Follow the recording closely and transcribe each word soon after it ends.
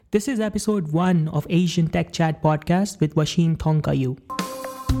This is episode 1 of Asian Tech Chat podcast with Wasin Thonkaew.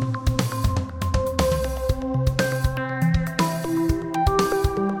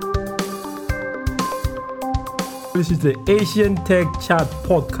 This is the Asian Tech Chat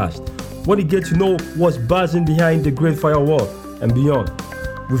podcast, where you get to know what's buzzing behind the great firewall and beyond.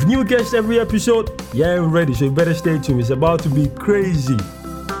 With new guests every episode, I'm ready, so you better stay tuned. It's about to be crazy.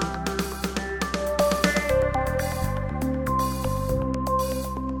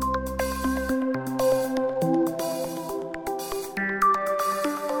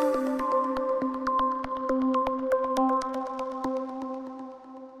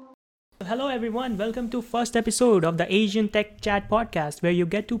 Hello everyone, welcome to first episode of the Asian Tech Chat podcast, where you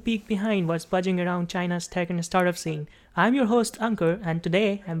get to peek behind what's buzzing around China's tech and startup scene. I'm your host Ankur, and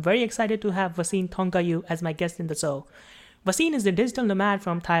today I'm very excited to have Wasin Thonkaew as my guest in the show. Wasin is the digital nomad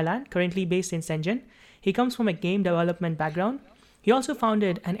from Thailand, currently based in Shenzhen. He comes from a game development background. He also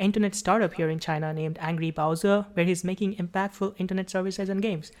founded an internet startup here in China named Angry Baozhi, where he's making impactful internet services and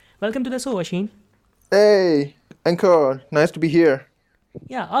games. Welcome to the show, Wasin. Hey, Ankur, nice to be here.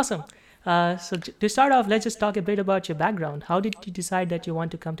 Yeah, awesome. So to start off, let's just talk a bit about your background. How did you decide that you want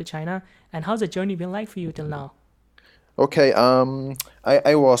to come to China, and how's the journey been like for you till now? Okay,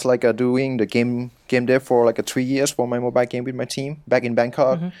 I was doing the game dev for 3 years for my mobile game with my team back in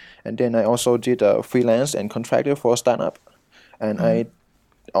Bangkok, and then I also did a freelance and contractor for a startup, and I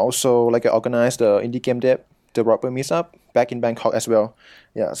also organized the indie game developer meetup back in Bangkok as well.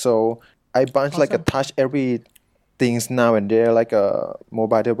 Yeah, so I bunch Awesome. touch every things now and there,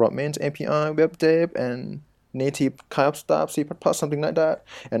 mobile development, API, web dev, and native kind of stuff, C++, something like that.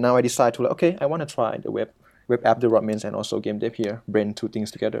 And now I decide to I want to try the web app development and also game dev here, blend two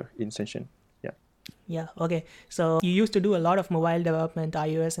things together in Shenzhen. Yeah. Yeah, okay. So you used to do a lot of mobile development,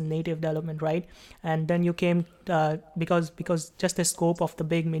 iOS and native development, right? And then you came, because just the scope of the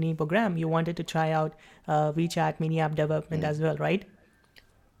big mini program, you wanted to try out WeChat mini app development as well, right?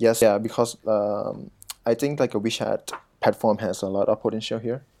 Yes, yeah, because I think a WeChat platform has a lot of potential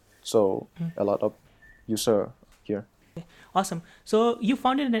here. So a lot of user here. Awesome. So you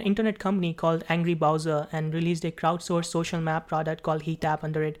founded an internet company called Angry Baozhi and released a crowdsourced social map product called HeatApp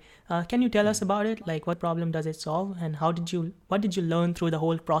under it. Can you tell us about it? Like, what problem does it solve, and what did you learn through the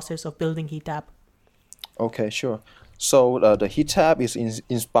whole process of building HeatApp? Okay, sure. So the HeatApp is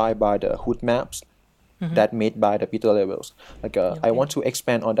inspired by the hood maps that made by the Peter levels. I want to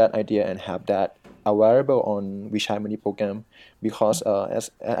expand on that idea and have that available on WeChat mini program, because as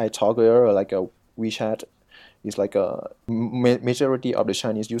I talked earlier, WeChat is a majority of the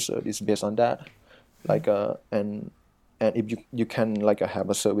Chinese user is based on that. And if you can have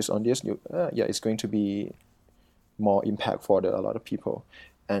a service on this, it's going to be more impact for a lot of people.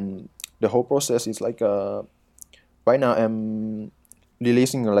 And the whole process is right now I'm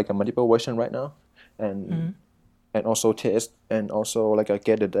releasing a multiple version right now, and also test, and also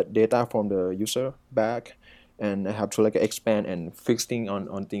get the data from the user back, and I have to expand and fix things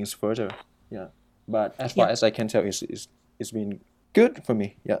on things further. Yeah, but as far as I can tell, it's been good for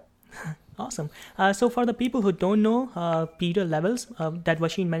me. Yeah. Awesome. So for the people who don't know Peter Levels that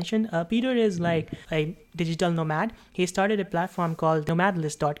Wasin mentioned, Peter is like a digital nomad. He started a platform called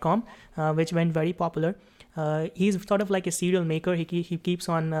nomadlist.com, which went very popular. He's sort of like a serial maker. He keeps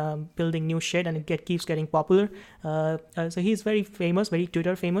on building new shit, and it keeps getting popular. So he's very famous, very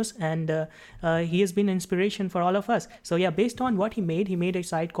Twitter famous, and he has been inspiration for all of us. So yeah, based on what he made a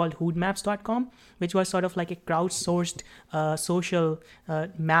site called hoodmaps.com, which was sort of like a crowdsourced social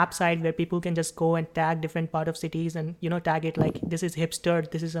map site where people can just go and tag different part of cities, and tag it like this is hipster,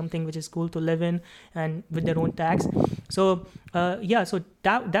 this is something which is cool to live in, and with their own tags. So so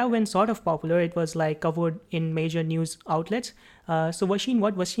that went sort of popular. It was covered in major news outlets. So what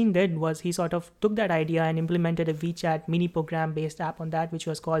Wasin did was he sort of took that idea and implemented a WeChat mini program based app on that, which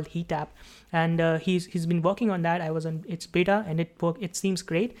was called HeatApp, and he's been working on that. I was on its beta, and it seems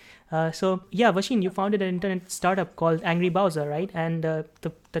great. So yeah, Wasin, you founded an internet startup called Angry Baozhi, right? And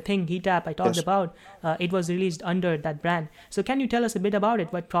the thing HeatApp I talked about, it was released under that brand. So can you tell us a bit about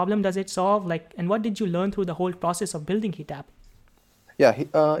it? What problem does it solve? And what did you learn through the whole process of building HeatApp? Yeah,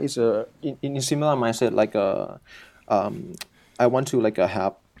 it's in a similar mindset. I want to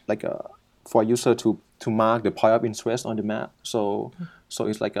have for user to mark the point of interest on the map. So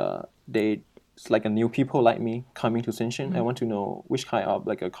it's it's a new people like me coming to Shenzhen. I want to know which kind of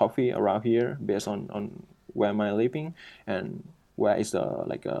a coffee around here based on where am I living, and where is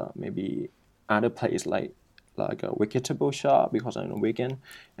the maybe other place like a vegetable shop because I'm on weekend,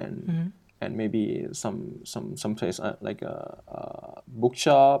 and maybe some place like a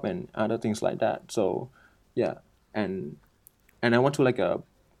bookshop and other things like that. So yeah, and I want to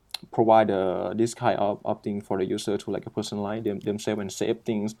provide this kind of thing for the user to like personalize themselves and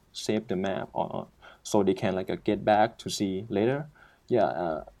save the map so they can like get back to see later.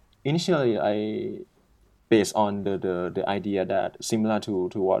 Initially I based on the idea that similar to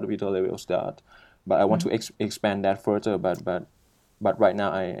what Peter Levels that, but I want to expand that further, but right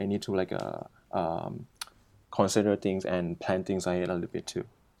now I need to like consider things and plan things ahead a little bit too.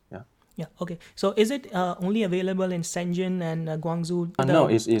 Yeah. Okay. So is it only available in Shenzhen and Guangzhou? No,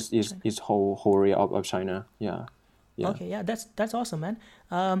 it's whole area of China. Yeah. Okay. Yeah. That's awesome, man.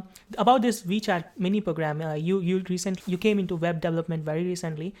 About this WeChat mini program, you came into web development very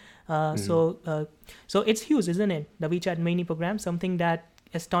recently. So it's huge, isn't it? The WeChat mini program, something that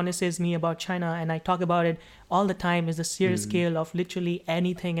astonishes me about China, and I talk about it all the time, is the sheer scale of literally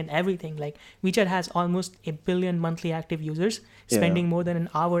anything and everything. Like WeChat has almost 1 billion monthly active users, spending more than an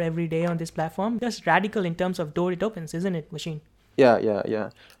hour every day on this platform. Just radical in terms of door it opens, isn't it, Machine? Yeah.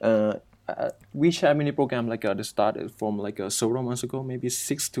 WeChat mini program they started from several months ago, maybe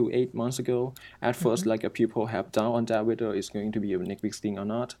 6 to 8 months ago. At first, people have doubt on that whether it's going to be a next big thing or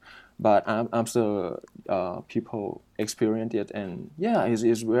not. But after people experience it, and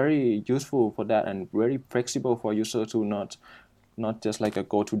it's very useful for that and very flexible for users to not just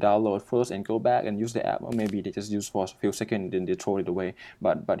go to download first and go back and use the app, or maybe they just use for a few seconds then they throw it away.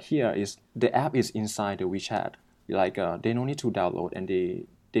 But here is the app is inside the WeChat. They don't need to download, and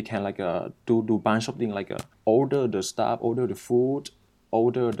they can do bunch of things order the stuff, order the food,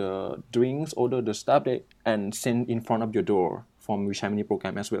 order the drinks, order the stuff and send in front of your door from WeChat mini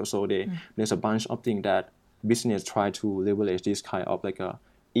program as well. So there's a bunch of things that business try to leverage this kind of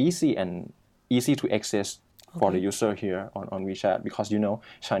easy to access for the user here on WeChat, because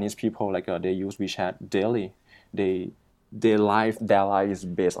Chinese people they use WeChat daily. Their life is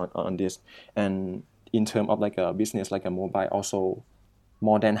based on this. And in terms of a business a mobile, also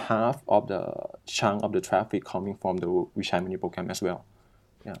more than half of the chunk of the traffic coming from the WeChat mini program as well.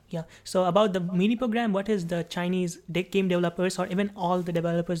 Yeah. So about the mini program, what is the Chinese game developers or even all the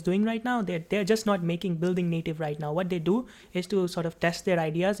developers doing right now? They're just not building native right now. What they do is to sort of test their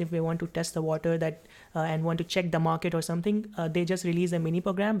ideas. If they want to test the water and want to check the market or something, they just release a mini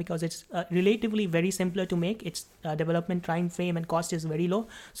program because it's relatively very simpler to make. Its development time frame and cost is very low.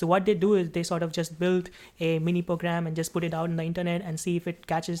 So what they do is they sort of just build a mini program and just put it out on the internet and see if it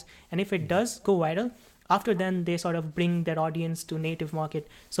catches. And if it does go viral, after then they sort of bring their audience to native market.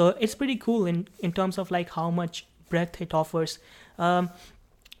 So it's pretty cool in terms of how much breadth it offers.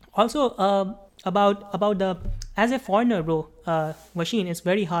 Also about the, as a foreigner, bro, Wasin, it's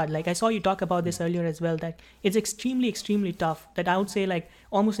very hard. I saw you talk about this earlier as well, that it's extremely tough, that I would say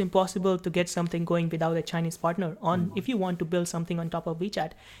almost impossible to get something going without a Chinese partner on if you want to build something on top of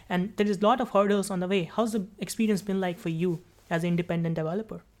WeChat. And there is a lot of hurdles on the way. How's the experience been like for you as an independent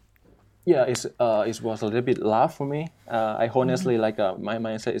developer? Yeah, it was a little bit rough for me. I honestly my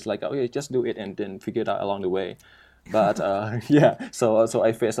mindset is okay, just do it and then figure it out along the way. But so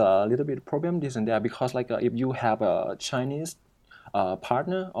I face a little bit problem this and that, because if you have a Chinese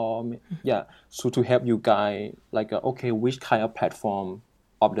partner or so to help you guide okay, which kind of platform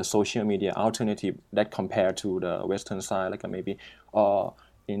of the social media alternative that compare to the Western side, maybe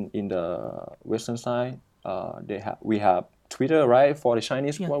in the Western side we have Twitter, right? For the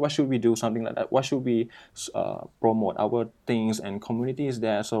Chinese, what should we do? Something like that. What should we promote our things and communities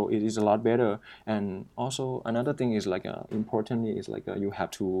there? So it is a lot better. And also another thing is importantly is you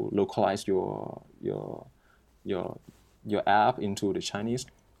have to localize your app into the Chinese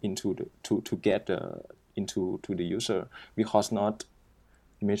to get into the user, because not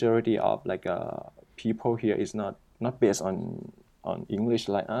majority of people here is not based on English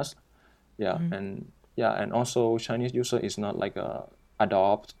like us. And also Chinese user is not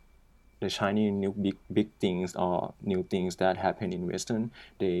adopt the Chinese new big things or new things that happen in Western.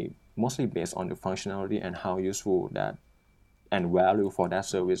 They mostly based on the functionality and how useful that and value for that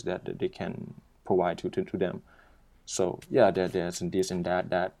service that they can provide to them. So there's this and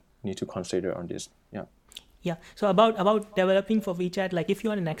that need to consider on this. Yeah. So about developing for WeChat, if you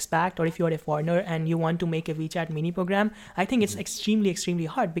are an expat or if you are a foreigner and you want to make a WeChat mini program, I think it's extremely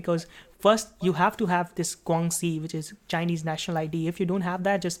hard, because first you have to have this Guangxi, which is Chinese national ID. If you don't have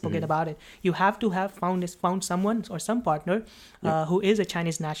that, just forget about it. You have to have found someone or some partner who is a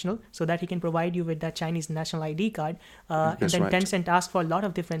Chinese national, so that he can provide you with that Chinese national ID card. And then right. Tencent asks for a lot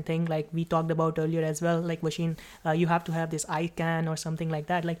of different things, like we talked about earlier as well, Wasin, you have to have this ICANN or something like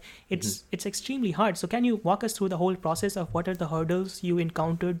that. It's extremely hard. So can you walk us through the whole process of what are the hurdles you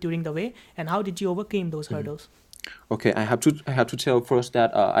encountered during the way, and how did you overcome those hurdles? Okay, I have to tell first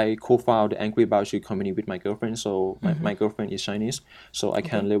that I co-found the Angry Baozhi company with my girlfriend. So my girlfriend is Chinese, so I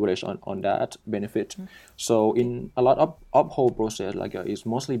can Okay. leverage on that benefit. So Okay. in a lot of whole process, like it's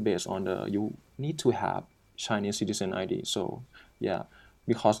mostly based on the you need to have Chinese citizen ID. So yeah,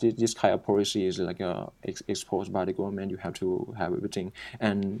 because this kind of policy is like exposed by the government, you have to have everything,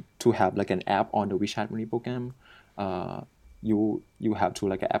 and to have like an app on the WeChat mini program, uh, you have to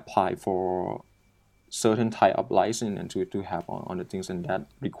like apply for certain type of license and to have on the things and that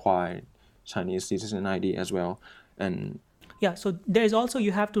require Chinese citizen ID as well. And Yeah, so there's also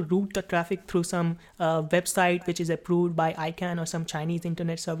you have to route the traffic through some website which is approved by ICANN or some Chinese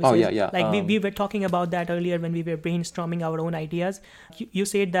internet oh services. yeah, yeah. Like we were talking about that earlier when we were brainstorming our own ideas. You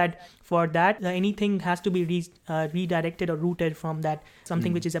said that for that anything has to be redirected or routed from that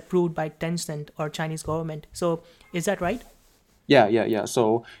something which is approved by Tencent or Chinese government. So is that right? Yeah.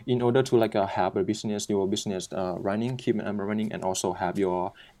 So in order to like have a business, your business running, keep it running, and also have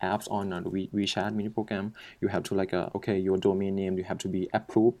your apps on the WeChat mini program, you have to like okay, your domain name you have to be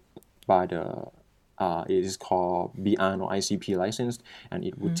approved by the it is called BR or ICP license, and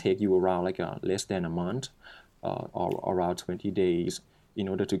it would take you around like less than a month, or around 20 days in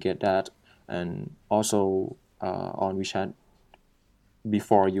order to get that. And also on WeChat,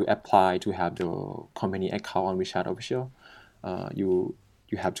 before you apply to have the company account on WeChat official, you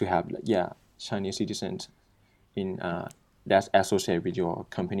have to have Chinese citizens in that's associated with your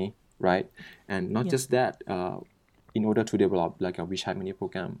company, right? And not Yeah. just that, in order to develop like a WeChat mini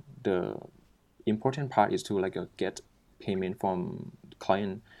program, the important part is to like get payment from the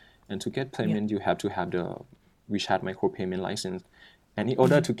client, and to get Yeah. payment you have to have the WeChat micro payment license. And in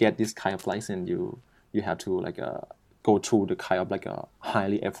order to get this kind of license, you have to like go through the kind of like a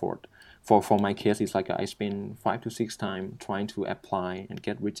highly effort. For my case, it's like I spend 5 to 6 times trying to apply and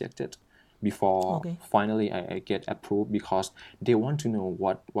get rejected before Okay. finally I get approved, because they want to know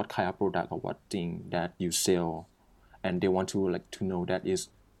what kind of product or what thing that you sell, and they want to like to know that it's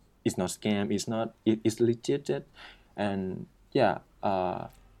not scam, it's legit. And yeah,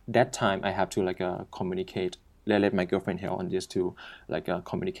 that time I have to like communicate, let my girlfriend help on this to like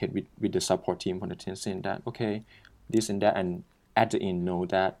communicate with the support team on the Tencent that okay, this and that, and at the end know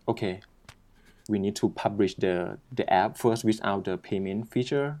that okay, we need to publish the app first without the payment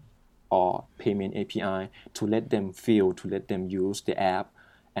feature or payment API, to let them feel, to let them use the app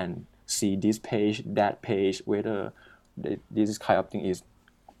and see this page, that page, whether this kind of thing is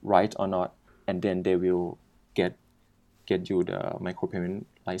right or not, and then they will get you the micropayment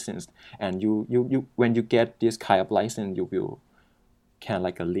license. And you when you get this kind of license, you will can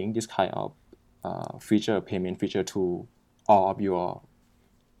like a link this kind of payment feature to all of your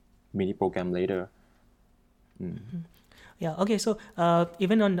mini program later. Yeah. Okay. So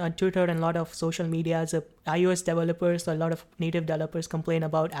even on Twitter and a lot of social medias, iOS developers, a lot of native developers complain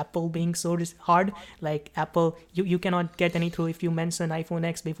about Apple being so hard. Like Apple, you cannot get any through if you mention iPhone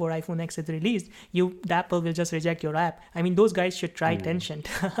X before iPhone X is released. The Apple will just reject your app. I mean, those guys should try Tension.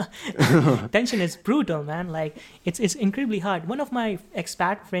 Tension is brutal, man. Like it's incredibly hard. One of my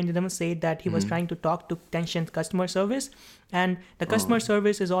expat friends said that he was trying to talk to Tension customer service, and the customer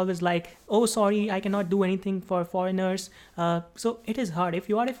service is always like, oh, sorry, I cannot do anything for foreigners. So it is hard. If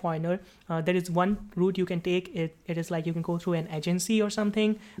you are a foreigner, there is one route you can take. It is like you can go through an agency or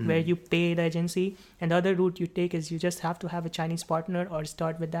something where you pay the agency, and the other route you take is you just have to have a Chinese partner or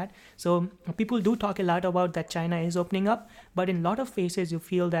start with that. So people do talk a lot about that China is opening up, but in a lot of cases you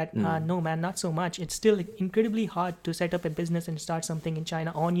feel that no, man, not so much. It's still incredibly hard to set up a business and start something in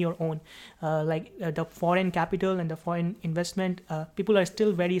China on your own. The foreign capital and the foreign investment, people are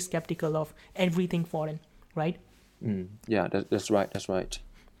still very skeptical of everything foreign, right? Yeah, that's right.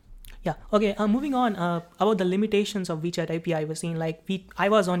 Yeah. Okay. Moving on. About the limitations of WeChat API, I was seeing like I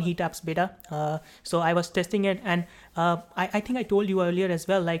was on HeatApps beta, so I was testing it, and I think I told you earlier as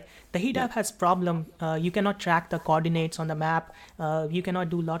well. Like the HeatApp has problem. You cannot track the coordinates on the map. You cannot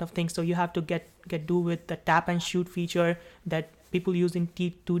do a lot of things. So you have to get do with the tap and shoot feature that people use in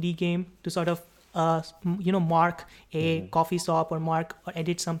 2D game to sort of mark a coffee shop or mark or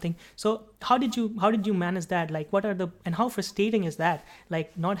edit something. So how did you manage that? Like and how frustrating is that,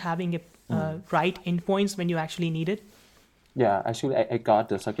 like not having a right endpoints when you actually need it? Yeah, actually I got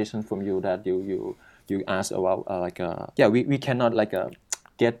the suggestion from you that you asked about we cannot like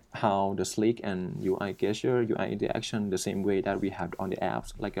get how the sleek and UI gesture, UI interaction the same way that we have on the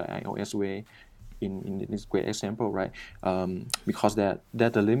apps, like iOS way in this great example, right? Because that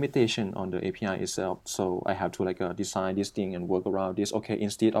the limitation on the API itself. So I have to like design this thing and work around this. Okay,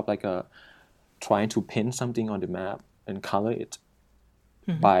 instead of like trying to paint something on the map and color it,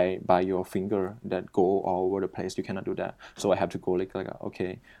 by your finger that go all over the place. You cannot do that. So I have to go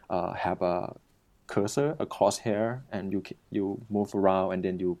okay, have a cursor, a crosshair, and you move around and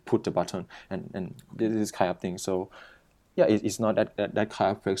then you put the button and this kind of thing. So yeah, it's not that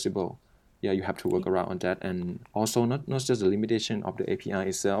kind of flexible. Yeah, you have to work around on that, and also not just the limitation of the API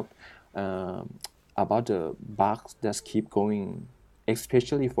itself, about the bugs that keep going,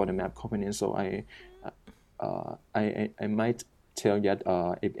 especially for the map component. So I might tell that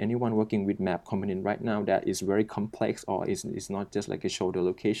if anyone working with map component right now that is very complex or is not just like a show the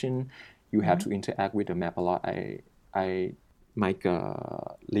location, you have to interact with the map a lot. I might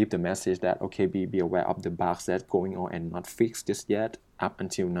leave the message that okay, be aware of the bugs that's going on and not fixed just yet up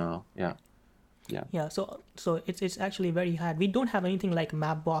until now. Yeah. So it's actually very hard. We don't have anything like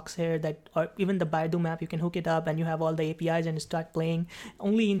Mapbox here that, or even the Baidu map, you can hook it up and you have all the APIs and start playing.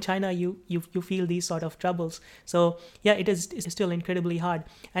 Only in China you feel these sort of troubles. So yeah, it's still incredibly hard.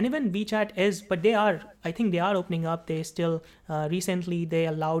 And even WeChat but I think they are opening up. They still recently they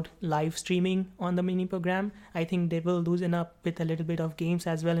allowed live streaming on the mini program. I think they will loosen up with a little bit of games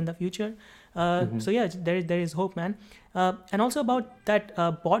as well in the future. So yeah, there is hope, man. And also about that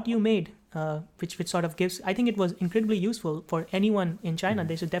bot you made, which sort of gives, I think it was incredibly useful for anyone in China.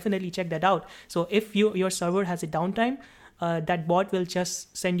 They should definitely check that out. So if your server has a downtime, that bot will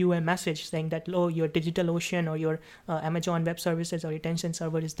just send you a message saying that, oh, your DigitalOcean or your Amazon Web Services or your Tencent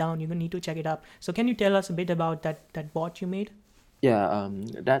server is down. You need to check it up. So can you tell us a bit about that bot you made? Yeah,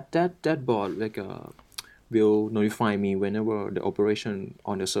 that bot will notify me whenever the operation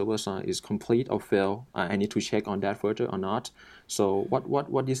on the server side is complete or fail. I need to check on that further or not. So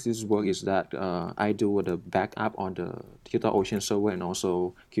what this is work is that I do the backup on the DigitalOcean server and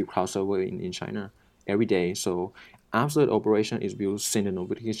also Cloud server in China every day. So after the operation, it will send a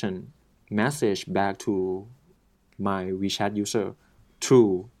notification message back to my WeChat user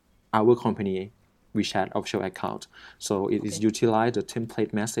through our company WeChat official account. So it is utilize the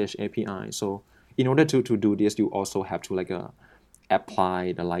template message API. So in order to do this, you also have to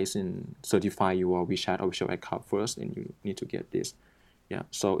apply the license, certify your WeChat official account first, and you need to get this. Yeah,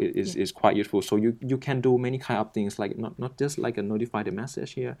 so it's quite useful. So you can do many kind of things, like not just notify the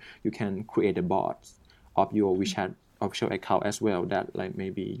message here. You can create a bot of your WeChat official account as well, that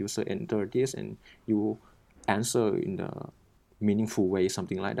maybe user enter this and you answer in the meaningful way,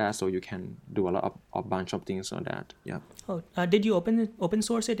 something like that. So you can do a lot of a bunch of things on that. Yeah. Oh, did you open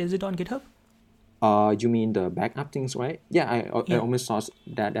source it? Is it on GitHub? You mean the backup things, right? Yeah, I almost saw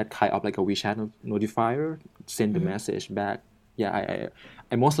that kind of like a WeChat notifier, send the message back. Yeah,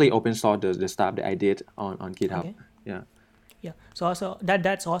 I mostly open source the stuff that I did on GitHub. Okay. Yeah. Yeah. So also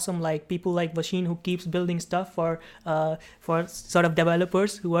that's awesome. Like people like Wasin who keeps building stuff for sort of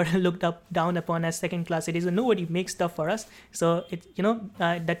developers who are looked down upon as second class citizens. Nobody makes stuff for us. So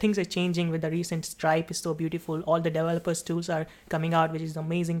that things are changing with the recent Stripe is so beautiful. All the developers tools are coming out, which is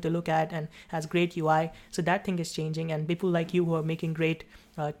amazing to look at and has great UI. So that thing is changing, and people like you who are making great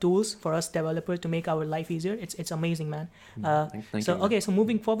tools for us developers to make our life easier. It's amazing, man. Thank you, man. Okay. So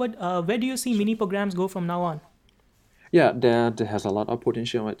moving forward, where do you see mini programs go from now on? Yeah, there has a lot of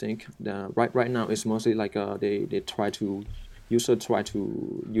potential. I think right now it's mostly they try to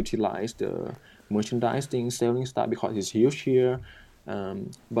utilize the merchandising, selling stuff because it's huge here.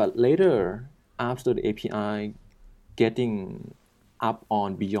 But later, after the API getting up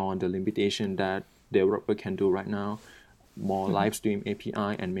on beyond the limitation that developer can do right now, more live stream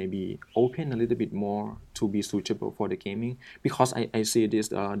API and maybe open a little bit more to be suitable for the gaming, because I see this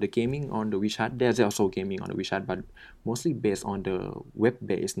the gaming on the WeChat, there's also gaming on the WeChat, but mostly based on the web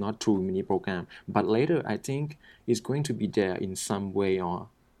base, not through mini program. But later I think it's going to be there in some way or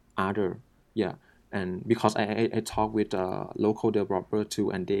other. Yeah, and because I talk with local developer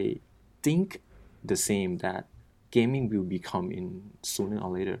too, and they think the same, that gaming will become in sooner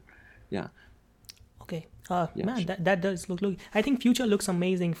or later. Yeah. Okay. Yeah, Man, that does look. I think future looks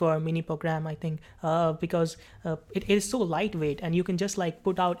amazing for a mini program. I think because it is so lightweight and you can just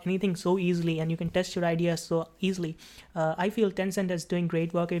put out anything so easily, and you can test your ideas so easily. I feel Tencent is doing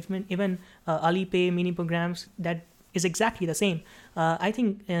great work. Even Alipay mini programs, that is exactly the same. I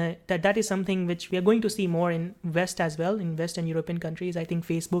think that is something which we are going to see more in West as well, in West and European countries. I think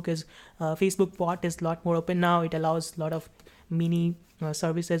Facebook bot is a lot more open now. It allows a lot of mini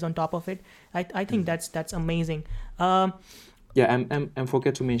services on top of it. I think that's amazing. Yeah, and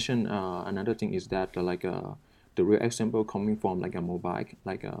forget to mention another thing is that the real example coming from a mobile,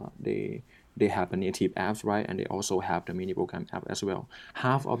 they have a native apps, right, and they also have the mini program app as well.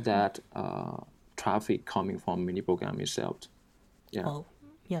 Half of that traffic coming from mini program itself. Yeah. Oh,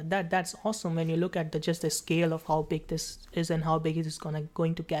 Yeah, that's awesome when you look at just the scale of how big this is and how big it is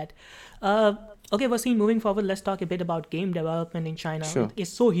going to get. Okay, Wasim, moving forward, let's talk a bit about game development in China. Sure. It's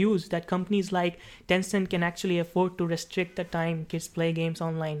so huge that companies like Tencent can actually afford to restrict the time kids play games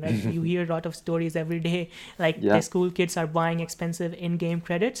online, right? You hear a lot of stories every day, like the school kids are buying expensive in-game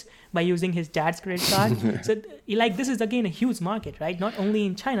credits by using his dad's credit card. So, like, this is again a huge market, right? Not only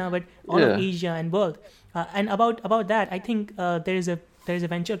in China, but all of Asia and world. And about that, I think there is a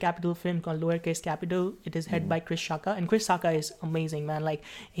venture capital firm called Lowercase Capital. It is headed by Chris Shaka, and Chris Shaka is amazing, man. Like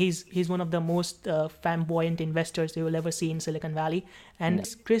he's one of the most flamboyant investors you will ever see in Silicon Valley. And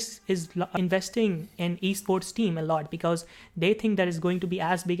Chris is investing in esports team a lot because they think that is going to be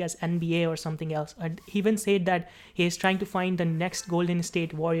as big as NBA or something else. And he even said that he is trying to find the next Golden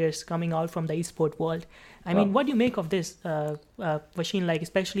State Warriors coming out from the esport world. I mean, what do you make of this, Wasin? Like,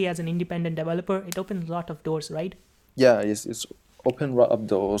 especially as an independent developer, it opens a lot of doors, right? Yeah, it's open lot of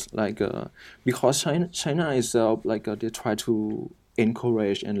doors, like because China itself, like they try to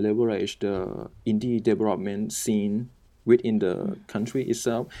encourage and leverage the indie development scene within the country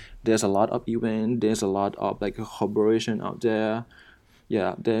itself. There's a lot of events, there's a lot of like a collaboration out there.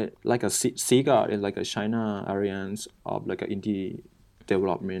 Yeah, they like a SIGA is like a China Alliance of like a indie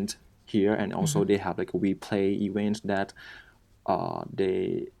development here, and also they have like a We Play events that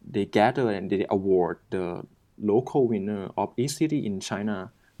they gather and they award the local winner of each city in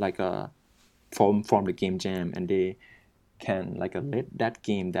China, like from the game jam, and they can like let that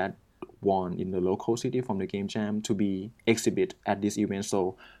game that won in the local city from the game jam to be exhibit at this event.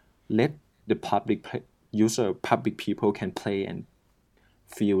 So let the public people can play and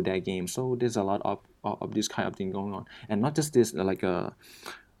feel their game. So there's a lot of this kind of thing going on, and not just this, like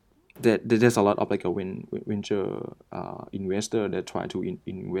there's a lot of like a venture investor that try to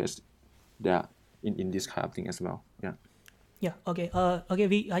invest there in this kind of thing as well. Yeah. Okay.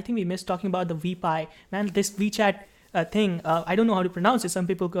 I think we missed talking about the VPI. Man, this WeChat thing. I don't know how to pronounce it. Some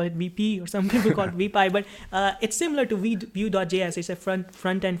people call it VP or some people call it VPI, but it's similar to Vue.js. It's a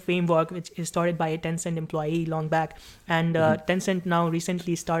front end framework which is started by a Tencent employee long back, and Tencent now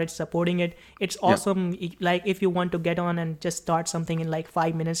recently started supporting it. It's awesome. Like if you want to get on and just start something in like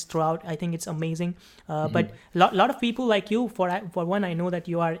 5 minutes throughout, I think it's amazing. But lot of people like you, for one, I know that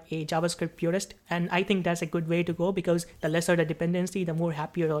you are a JavaScript purist, and I think that's a good way to go because the lesser the dependency, the more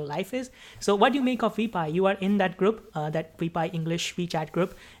happier your life is. So what do you make of VPI? You are in that group. That VPI English WeChat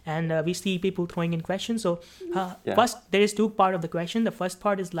group, and we see people throwing in questions. So first, there is two part of the question. The first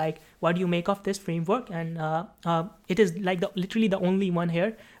part is like, what do you make of this framework? And it is like literally the only one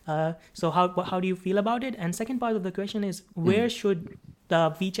here. So how do you feel about it? And second part of the question is, where should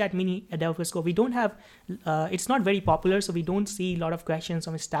the WeChat mini developers go? We don't have, it's not very popular, so we don't see a lot of questions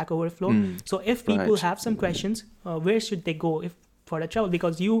on Stack Overflow. So if people have some questions, where should they go for the trouble?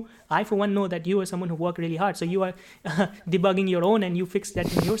 Because I for one know that you are someone who work really hard, so you are debugging your own and you fix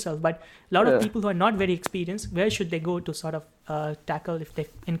that in yourself. But a lot of people who are not very experienced, where should they go to sort of tackle if they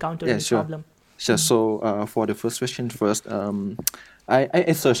encounter any problem? Sure. So for the first question first,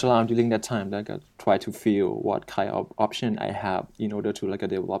 I searched around during that time, like I try to feel what kind of option I have in order to like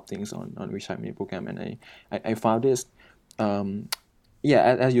develop things on WeChat mini program, and I found this.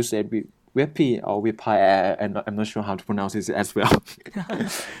 As you said, WebP or WebPI, I'm not sure how to pronounce it as well.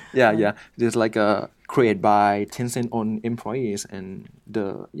 There's like a created by Tencent own employees, and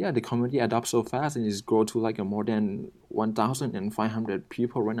the community adopts so fast, and it's grow to like a more than 1,500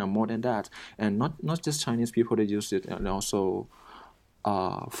 people right now, more than that, and not just Chinese people that use it, and also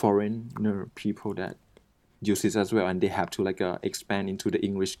foreigner people that use it as well, and they have to like expand into the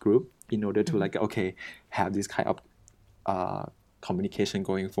English group in order to like have this kind of communication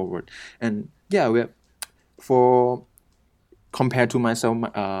going forward. And for compared to myself,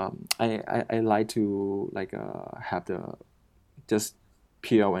 I like to like have the just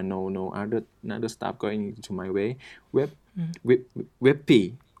pure and no other stuff going into my way.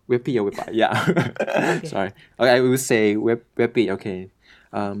 WebP or WebPI, sorry. Okay, I will say WebP. Okay,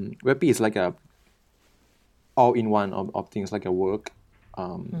 WebP is like a all-in-one of things like a work,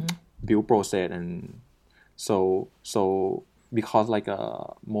 build process, and so. Because like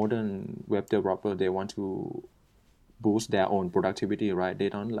a modern web developer, they want to boost their own productivity, right? They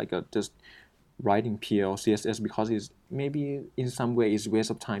don't like just writing PL, CSS because it's maybe in some way it's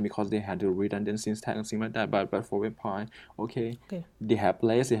waste of time because they had the redundant syntax and things like that. But for WebPy, they have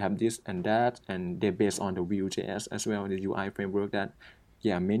place, they have this and that, and they're based on the Vue.js as well, the UI framework that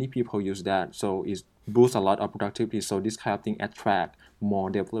many people use that. So it boosts a lot of productivity. So this kind of thing attract more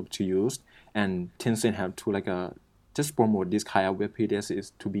developers to use, and Tencent have to like just promote this kind of WebP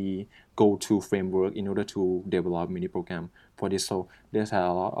is to be go-to framework in order to develop mini program for this. So there's a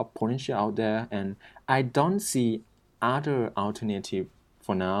lot of potential out there, and I don't see other alternative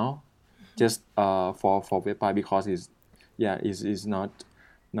for now, just for WebPy, because it's not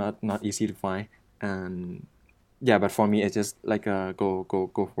easy to find. And but for me it's just like go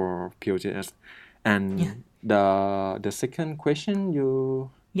for POJS. And the second question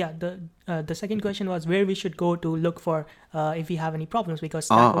the second question was where we should go to look for if we have any problems, because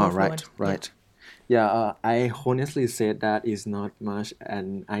Stack Overflow right. I honestly said that is not much,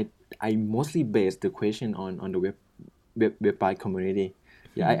 and I mostly base the question on the WebPy community.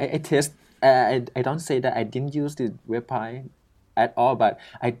 I test. I don't say that I didn't use the WebPy at all, but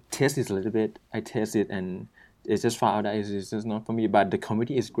I test it a little bit. I test it, and it's just found out that it's just not for me. But the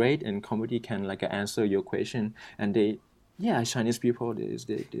community is great, and community can like answer your question, and Chinese people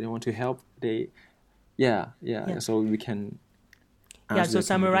they want to help. So we can. So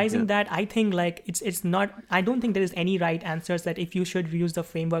summarizing that, I think like it's not, I don't think there is any right answers that if you should use the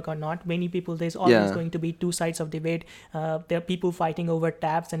framework or not. Many people, there's always going to be two sides of debate. There are people fighting over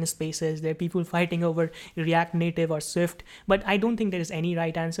tabs and spaces. There are people fighting over React Native or Swift. But I don't think there is any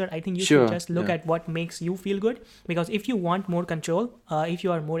right answer. I think you should just look at what makes you feel good. Because if you want more control, if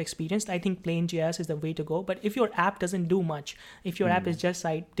you are more experienced, I think plain JS is the way to go. But if your app doesn't do much, if your app is just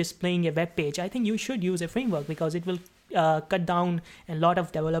like displaying a web page, I think you should use a framework, because it will cut down a lot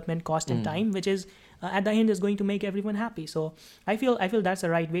of development cost and time, which is at the end is going to make everyone happy. So I feel that's the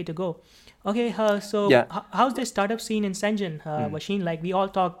right way to go. Okay, how's the startup scene in Shenzhen, Wasin? Like we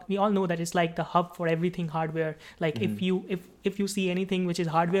all know that it's like the hub for everything hardware. Like if you see anything which is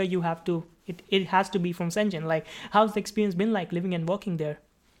hardware, you have to it has to be from Shenzhen. Like how's the experience been like living and working there?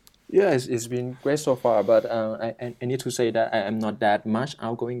 Yeah, it's been great so far, but I need to say that I am not that much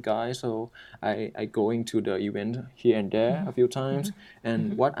outgoing guy, so I going to the event here and there a few times,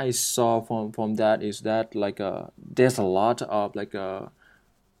 and what I saw from that is that like there's a lot of like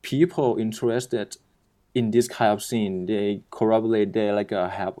people interested in this kind of scene. They corroborate, they like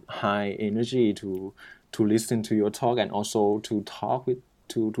have high energy to listen to your talk, and also to talk with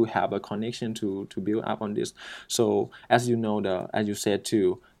to have a connection to build up on this. So as you know, as you said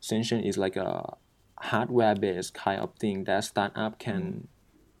too, Shenzhen is like a hardware-based kind of thing that startup can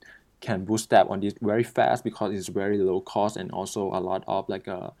bootstrap on this very fast, because it's very low cost, and also a lot of like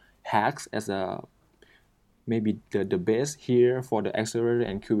hacks as a maybe the base here for the accelerator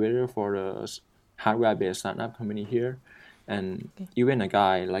and incubator for the hardware-based startup company here. And even a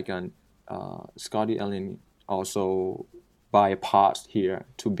guy like Scotty Allen also buy parts here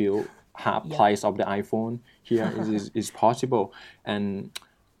to build half price of the iPhone here is possible. And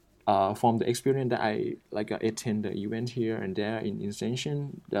from the experience that I attend the event here and there in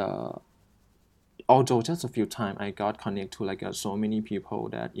Shenzhen, although just a few times I got connected to like so many people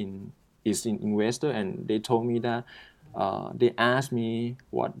that is in investor, and they told me that they asked me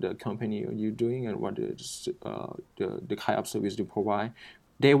what the company are you doing and what the kind of service you provide.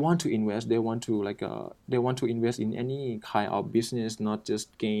 They want to invest. They want to invest in any kind of business, not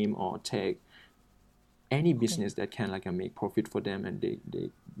just game or tech. Any business that can make profit for them, and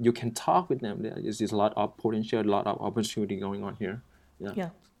you can talk with them. There's a lot of potential, a lot of opportunity going on here. Yeah.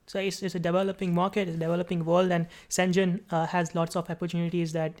 So it's a developing market, it's a developing world, and Shenzhen has lots of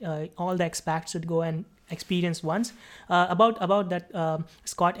opportunities that all the expats should go and experience once. About that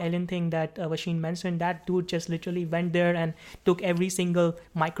Scott Allen thing that Wasin mentioned, that dude just literally went there and took every single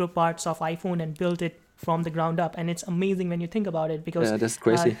micro parts of iPhone and built it from the ground up, and it's amazing when you think about it, because that's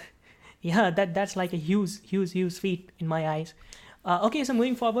crazy. That's like a huge feat in my eyes. Okay, so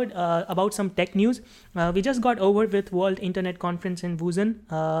moving forward, about some tech news. We just got over with World Internet Conference in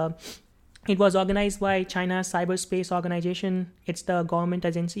Wuhan. It was organized by China's Cyberspace Organization. It's the government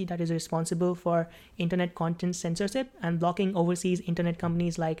agency that is responsible for internet content censorship and blocking overseas internet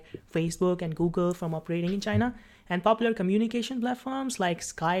companies like Facebook and Google from operating in China. And popular communication platforms like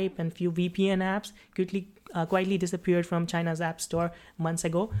Skype and few VPN apps quietly disappeared from China's App Store months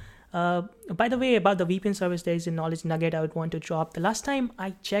ago. By the way, about the VPN service, there is a knowledge nugget I would want to drop. The last time I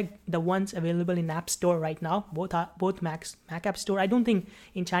checked, the ones available in App Store right now, both Mac App Store. I don't think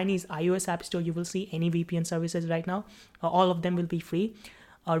in Chinese iOS App Store you will see any VPN services right now. All of them will be free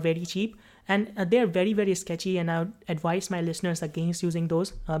or very cheap. And they're very, very sketchy, and I would advise my listeners against using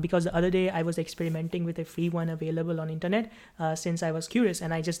those because the other day I was experimenting with a free one available on internet since I was curious,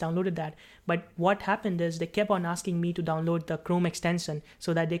 and I just downloaded that. But what happened is they kept on asking me to download the Chrome extension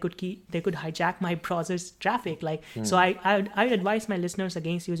so that they could hijack my browser's traffic. So I would advise my listeners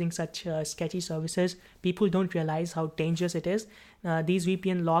against using such sketchy services. People don't realize how dangerous it is. These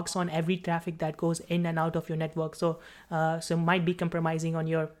VPN logs on every traffic that goes in and out of your network, so might be compromising on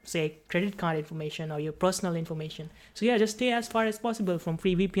your, say, credit card information or your personal information. So yeah, just stay as far as possible from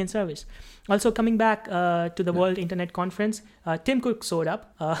free VPN service. Also, coming back to the World Internet Conference, Tim Cook showed up,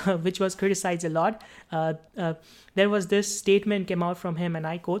 which was criticized a lot. There was this statement came out from him, and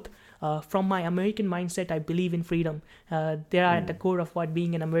I quote, "From my American mindset, I believe in freedom. They are at the core of what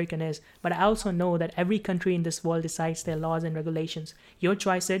being an American is. But I also know that every country in this world decides their laws and regulations. Your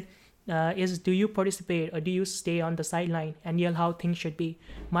choice is do you participate or do you stay on the sideline and yell how things should be?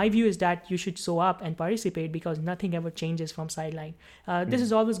 My view is that you should show up and participate because nothing ever changes from sideline." This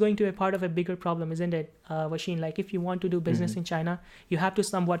is always going to be a part of a bigger problem, isn't it, Wasin? Like if you want to do business in China, you have to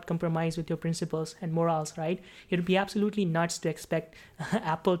somewhat compromise with your principles and morals, right? It'd be absolutely nuts to expect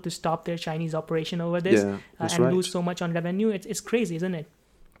Apple to stop their Chinese operation over this and lose so much on revenue. It's crazy, isn't it?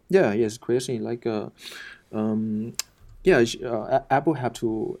 Yeah, it's crazy. Like Apple have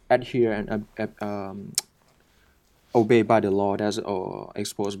to adhere and obey by the law that's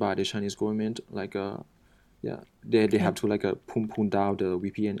exposed by the Chinese government. Like they have to like pull down the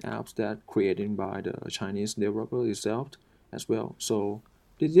VPN apps that created by the Chinese developer itself as well. So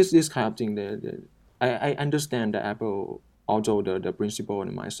this kind of thing, I understand that Apple, although the principle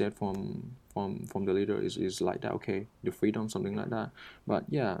and mindset from the leader is like that, okay, the freedom, something like that. But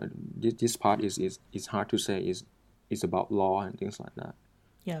yeah, this part is hard to say is about law and things like that.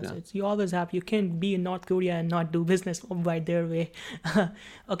 Yeah, so you always you can't be in North Korea and not do business by their way.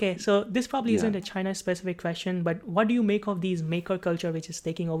 Okay, so this probably isn't a China-specific question, but what do you make of these maker culture which is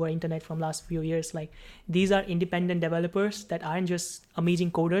taking over internet from last few years? Like these are independent developers that aren't just amazing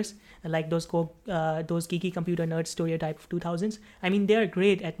coders, like those geeky computer nerd stereotype of 2000s. I mean, they are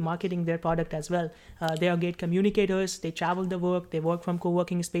great at marketing their product as well. They are great communicators. They travel the work. They work from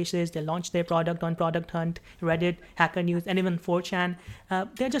co-working spaces. They launch their product on Product Hunt, Reddit, Hacker News, and even 4chan.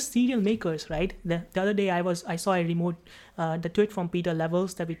 They're just serial makers, right? The other day I saw a remote the tweet from Peter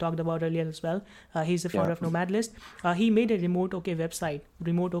Levels that we talked about earlier as well. He's the founder of Nomad List. He made a remote OK website,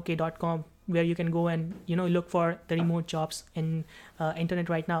 remoteok.com, where you can go and look for the remote jobs in internet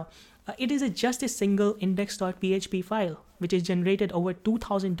right now. It is just a single index.php file which is generated over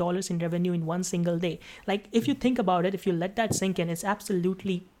 $2,000 in revenue in one single day. Like if you think about it, if you let that sink in, it's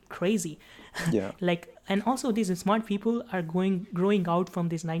absolutely crazy. Yeah. And also these smart people are growing out from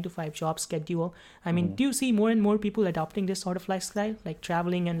this 9-to-5 job schedule. I mean, do you see more and more people adopting this sort of lifestyle, like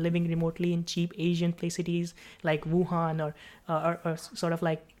traveling and living remotely in cheap Asian cities like Wuhan or sort of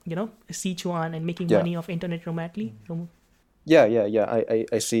like Sichuan and making money off internet remotely?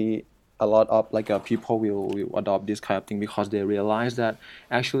 I see a lot of people will adopt this kind of thing because they realize that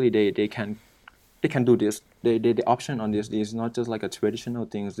actually they can do this. The option on this is not just like a traditional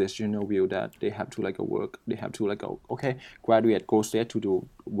things, this view that they have to work, they have to graduate, go straight to the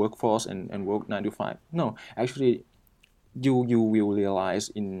workforce and work 9-to-5. No, actually you will realize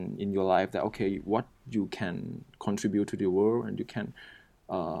in your life that okay, what you can contribute to the world, and you can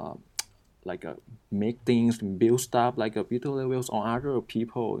make things, build stuff like Peter Levels or other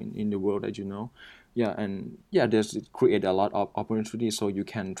people in the world that there's create a lot of opportunities, so you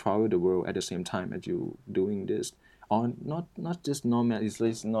can travel the world at the same time as you doing this. Or not just nomad.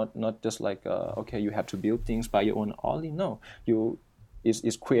 It's not just okay, you have to build things by your own only. No,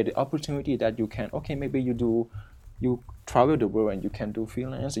 it's create the opportunity that you can maybe you travel the world and you can do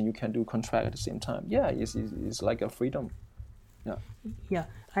freelance and you can do contract at the same time. Yeah, it's like a freedom. Yeah.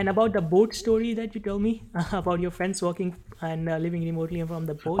 And about the boat story that you told me about your friends working and living remotely from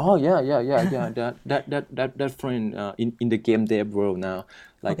the boat. Oh yeah. that friend in the game dev world now,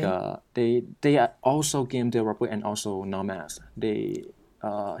 they are also game developer and also nomads.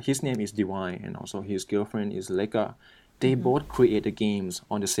 His name is Divine and also his girlfriend is Leka. They both create the games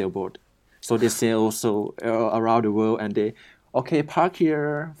on the sailboat, so they sail around the world, and they park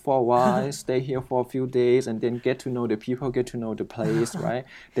here for a while, stay here for a few days, and then get to know the people, get to know the place, right?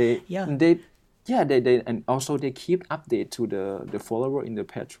 They and also they keep update to the follower in the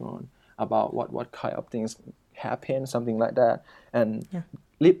Patreon about what kind of things happen, something like that. And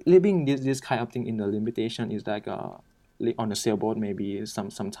living this kind of thing in the limitation is like on a sailboat, maybe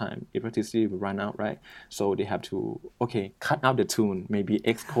sometime electricity will run out, right? So they have to cut out the tune. Maybe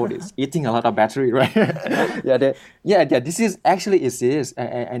Xcode is eating a lot of battery, right? This is actually is.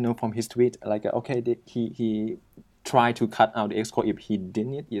 I know from his tweet, he tried to cut out the Xcode if he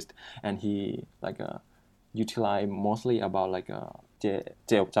didn't it, and he utilize mostly about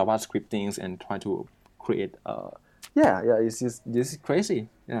JavaScript things and try to create this is crazy.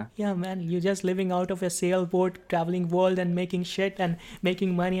 Yeah, man, you're just living out of a sailboat, traveling world and making shit and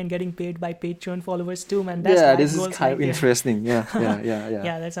making money and getting paid by Patreon followers too, man. This is kind of interesting. Yeah.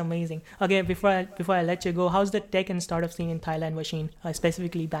 Yeah, that's amazing. Okay, before I let you go, how's the tech and startup scene in Thailand, Wasin,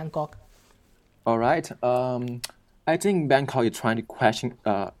 specifically Bangkok? All right. I think Bangkok is trying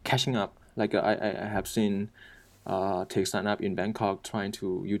to catching up. Like I have seen tech startup in Bangkok trying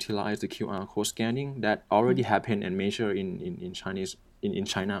to utilize the QR code scanning that already happened and measured in Chinese in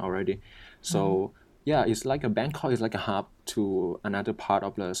China already. So yeah, it's like a Bangkok is like a hub to another part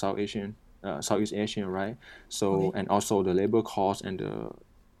of the Southeast Asian, right? So and also the labor cost and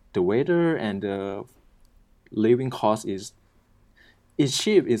the weather and the living cost is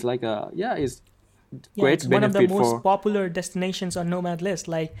cheap. It's like it's Yeah, great it's one of the benefit most for popular destinations on Nomad list.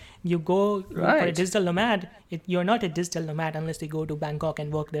 Like you go for a right. digital nomad, you're not a digital nomad unless you go to Bangkok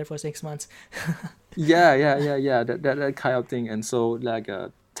and work there for 6 months. Yeah. That kind of thing. And so like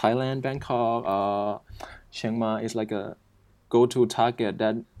Thailand, Bangkok, Chiang Mai is like a go-to target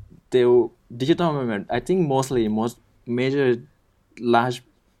that they'll digital nomad. I think most major large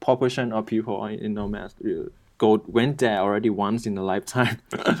proportion of people in nomads went there already once in a lifetime.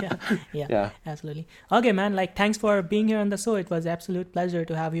 Yeah, Yeah. absolutely. Okay, man. Like, thanks for being here on the show. It was absolute pleasure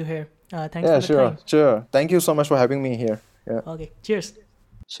to have you here. Thanks Yeah, for the time. sure. Thank you so much for having me here. Yeah. Okay, cheers.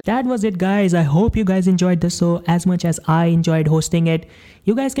 That was it, guys. I hope you guys enjoyed the show as much as I enjoyed hosting it.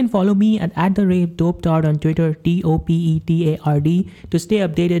 You guys can follow me at @dopetard on Twitter, TOPETARD, to stay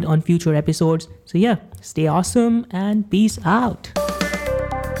updated on future episodes. So yeah, stay awesome and peace out.